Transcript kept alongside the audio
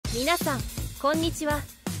皆さんこんにちは。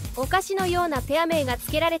お菓子のようなペア名が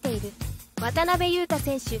付けられている渡辺勇大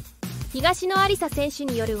選手、東野有紗選手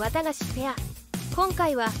によるわたがしペア。今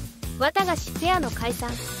回はわたがしペアの解散、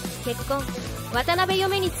結婚、渡辺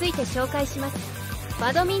嫁について紹介します。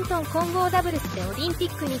バドミントン混合ダブルスでオリンピッ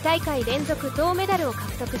ク2大会連続銅メダルを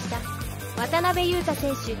獲得した渡辺勇大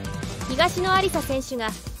選手、東野有紗選手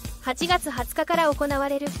が8月20日から行わ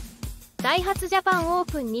れるダイハツジャパンオ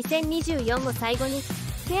ープン2024を最後に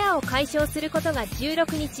ペアを解消することが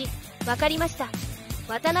16日分かりました。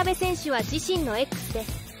渡辺選手は自身の X で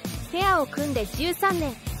ペアを組んで13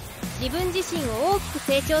年、自分自身を大きく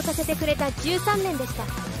成長させてくれた13年でした。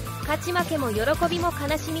勝ち負けも喜びも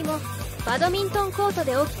悲しみもバドミントンコート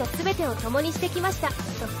で起きた全てを共にしてきましたと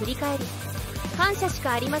振り返り、感謝し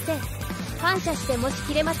かありません、感謝してもし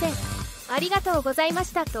きれません、ありがとうございま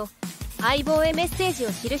したと相棒へメッセージを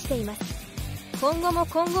記しています。今後も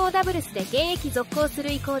混合ダブルスで現役続行す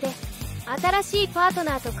る意向で新しいパート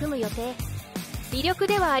ナーと組む予定。微力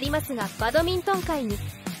ではありますがバドミントン界に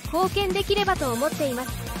貢献できればと思っていま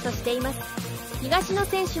すとしています。東野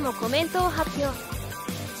選手もコメントを発表。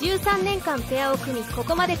13年間ペアを組みこ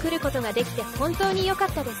こまで来ることができて本当に良かっ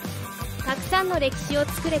たです。たくさんの歴史を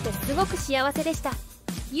作れてすごく幸せでした。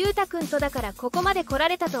ゆうたくんとだからここまで来ら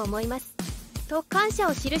れたと思いますと感謝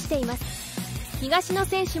を記しています。東野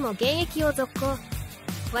選手も現役を続行。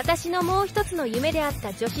私のもう一つの夢であっ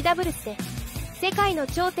た女子ダブルスで世界の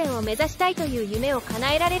頂点を目指したいという夢を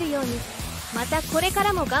叶えられるようにまたこれか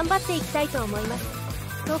らも頑張っていきたいと思います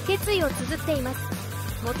と決意を綴っていま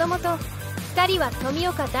す。もともと2人は富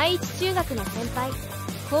岡第一中学の先輩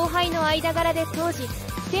後輩の間柄で当時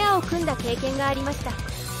ペアを組んだ経験がありました。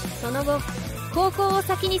その後高校を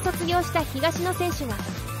先に卒業した東野選手が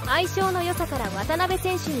相性の良さから渡辺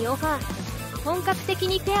選手にオファー。本格的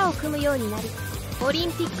にペアを組むようになりオリ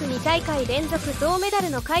ンピック2大会連続銅メダ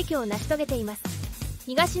ルの快挙を成し遂げています。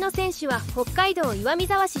東野選手は北海道岩見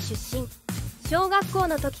沢市出身。小学校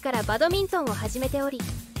の時からバドミントンを始めており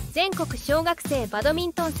全国小学生バドミ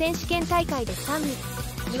ントン選手権大会で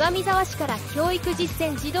3位、岩見沢市から教育実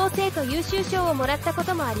践児童生徒優秀賞をもらったこ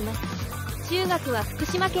ともあります。中学は福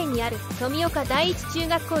島県にある富岡第一中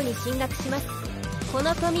学校に進学します。こ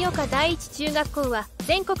の富岡第一中学校は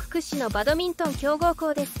全国屈指のバドミントン強豪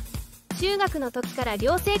校です。中学の時から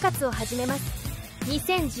寮生活を始めます。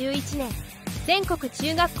2011年全国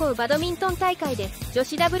中学校バドミントン大会で女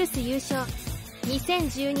子ダブルス優勝。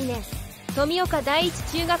2012年富岡第一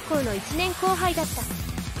中学校の1年後輩だっ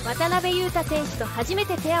た渡辺勇大選手と初め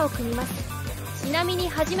てペアを組みます。ちなみに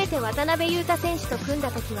初めて渡辺勇大選手と組んだ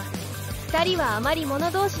時は2人はあまり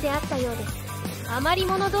者同士であったようです。あまり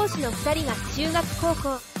者同士の2人が中学高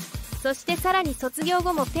校、そしてさらに卒業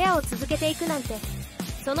後もペアを続けていくなんて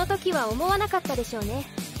その時は思わなかったでしょうね。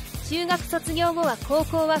中学卒業後は高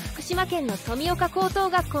校は福島県の富岡高等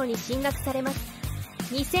学校に進学されます。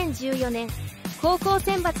2014年高校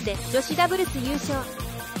選抜で女子ダブルス優勝。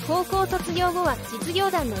高校卒業後は実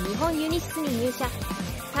業団の日本ユニシスに入社。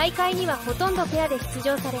大会にはほとんどペアで出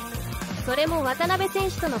場されそれも渡辺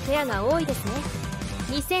選手とのペアが多いですね。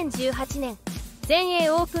2018年全英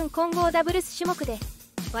オープン混合ダブルス種目で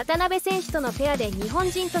渡辺選手とのペアで日本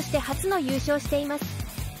人として初の優勝しています。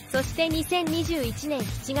そして2021年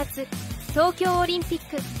7月東京オリンピッ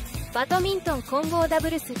クバドミントン混合ダブ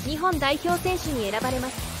ルス日本代表選手に選ばれま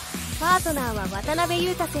す。パートナーは渡辺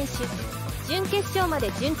勇大選手。準決勝ま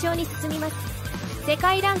で順調に進みます。世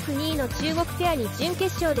界ランク2位の中国ペアに準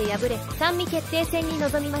決勝で敗れ3位決定戦に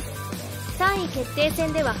臨みます。3位決定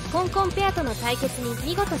戦では香港ペアとの対決に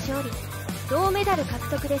見事勝利、銅メダル獲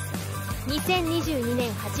得です。2022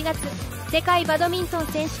年8月世界バドミントン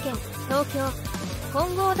選手権東京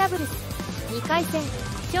混合ダブルス2回戦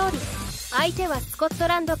勝利。相手はスコット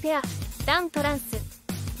ランドペアダン・トランス。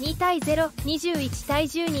2対0、21対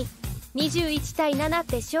12、21対7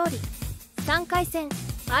で勝利。3回戦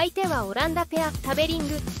相手はオランダペアタベリン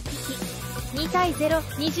グ・キキ。2対0、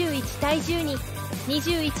21対12、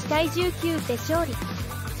21対19で勝利。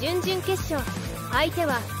準々決勝相手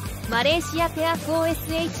はマレーシアペア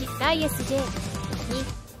 4SH ライ SJ2、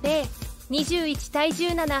0、21対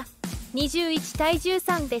17、21対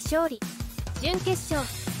13で勝利。準決勝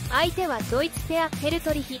相手はドイツペアヘル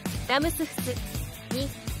トリヒ・ラムスフス。2、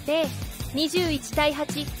0、21対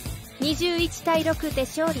8、21対6で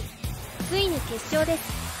勝利。ついに決勝で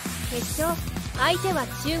す。決勝相手は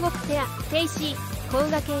中国ペアテイシー・コウ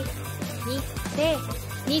ガケイ。2、0、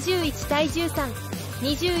21対13、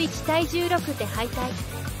21対16で敗退。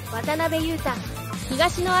渡辺勇大、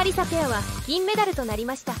東野有紗ペアは銀メダルとなり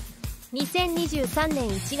ました。2023年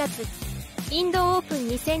1月インドオープン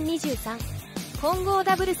2023混合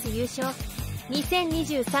ダブルス優勝。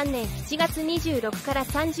2023年7月26から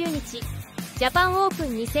30日ジャパンオープ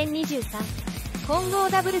ン2023混合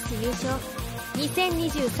ダブルス優勝。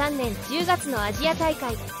2023年10月のアジア大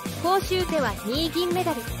会杭州では2位銀メ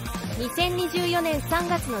ダル。2024年3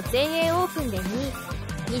月の全英オープンで2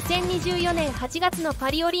位。2024年8月の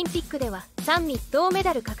パリオリンピックでは3位銅メ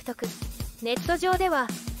ダル獲得。ネット上では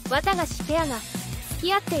わたがしペアが付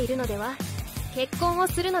き合っているのでは、結婚を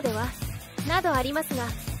するのではなどありますが、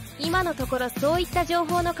今のところそういった情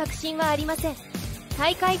報の確信はありません。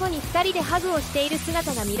大会後に2人でハグをしている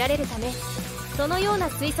姿が見られるため、そのような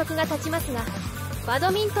推測が立ちますが、バ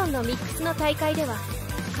ドミントンのミックスの大会では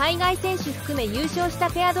海外選手含め優勝した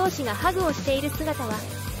ペア同士がハグをしている姿は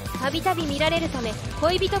たびたび見られるため、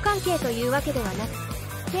恋人関係というわけではな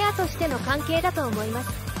くペアとしての関係だと思います。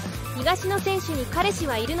東野選手に彼氏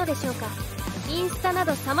はいるのでしょうか。インスタな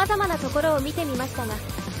ど様々なところを見てみましたが、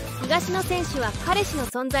東野選手は彼氏の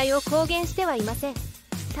存在を公言してはいません。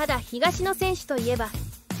ただ東野選手といえば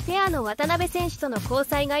ペアの渡辺選手との交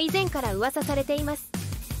際が以前から噂されています。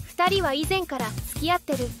2人は以前から付き合っ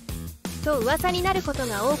てると噂になること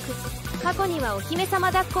が多く、過去にはお姫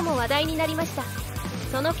様抱っこも話題になりました。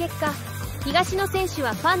その結果、東野選手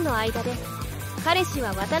はファンの間で彼氏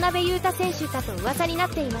は渡辺勇大選手だと噂になっ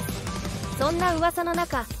ています。そんな噂の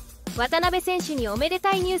中、渡辺選手におめで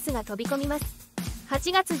たいニュースが飛び込みます。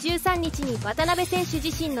8月13日に渡辺選手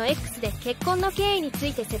自身の X で結婚の経緯につ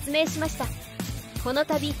いて説明しました。この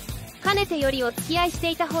度、かねてよりお付き合いして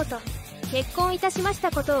いた方と結婚いたしました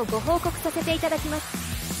ことをご報告させていただきま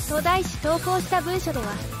すと題し投稿した文書では、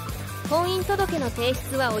婚姻届の提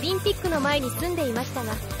出はオリンピックの前に済んでいました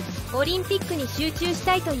が、オリンピックに集中し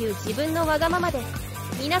たいという自分のわがままで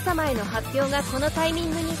皆様への発表がこのタイミ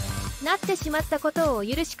ングになってしまったことをお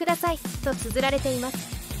許しくださいと綴られていま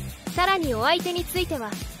す。さらにお相手については、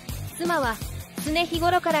妻は常日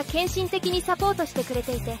頃から献身的にサポートしてくれ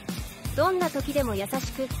ていて、どんな時でも優し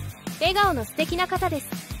く笑顔の素敵な方です。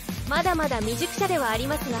まだまだ未熟者ではあり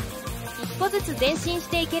ますが、一歩ずつ前進し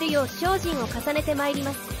ていけるよう精進を重ねてまいり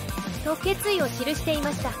ますと決意を記してい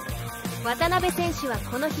ました。渡辺選手は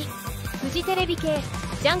この日、フジテレビ系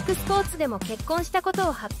ジャンクスポーツでも結婚したこと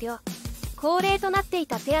を発表。恒例となってい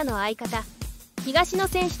たペアの相方東野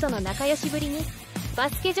選手との仲良しぶりに、バ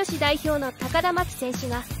スケ女子代表の高田真希選手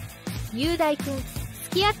が雄大君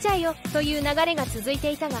付き合っちゃえよという流れが続い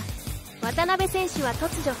ていたが、渡辺選手は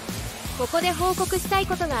突如ここで報告したい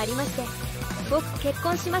ことがありまして、僕結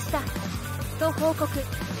婚しましたと報告。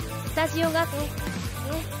スタジオが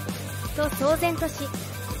と騒然とし、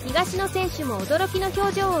東野選手も驚きの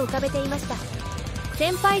表情を浮かべていました。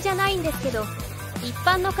先輩じゃないんですけど一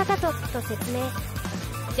般の方と説明。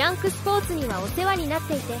ジャンクスポーツにはお世話になっ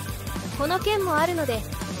ていて、この件もあるので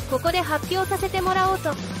ここで発表させてもらおう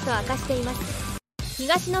と明かしています。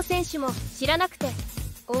東野選手も知らなくて、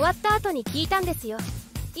終わった後に聞いたんですよ。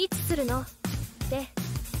いつするのって。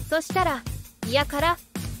そしたら、いやから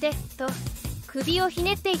ってと首をひ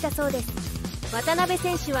ねっていたそうです。渡辺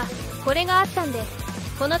選手はこれがあったんで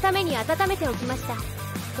このために温めておきました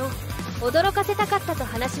と驚かせたかったと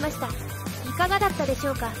話しました。いかがだったでし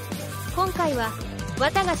ょうか。今回は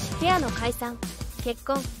わたがしペアの解散、結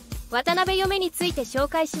婚、渡辺嫁について紹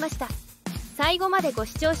介しました。最後までご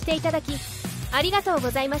視聴していただきありがとう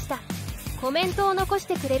ございました。コメントを残し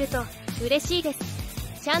てくれると嬉しいです。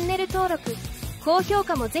チャンネル登録、高評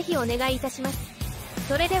価もぜひお願いいたします。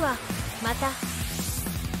それではまた。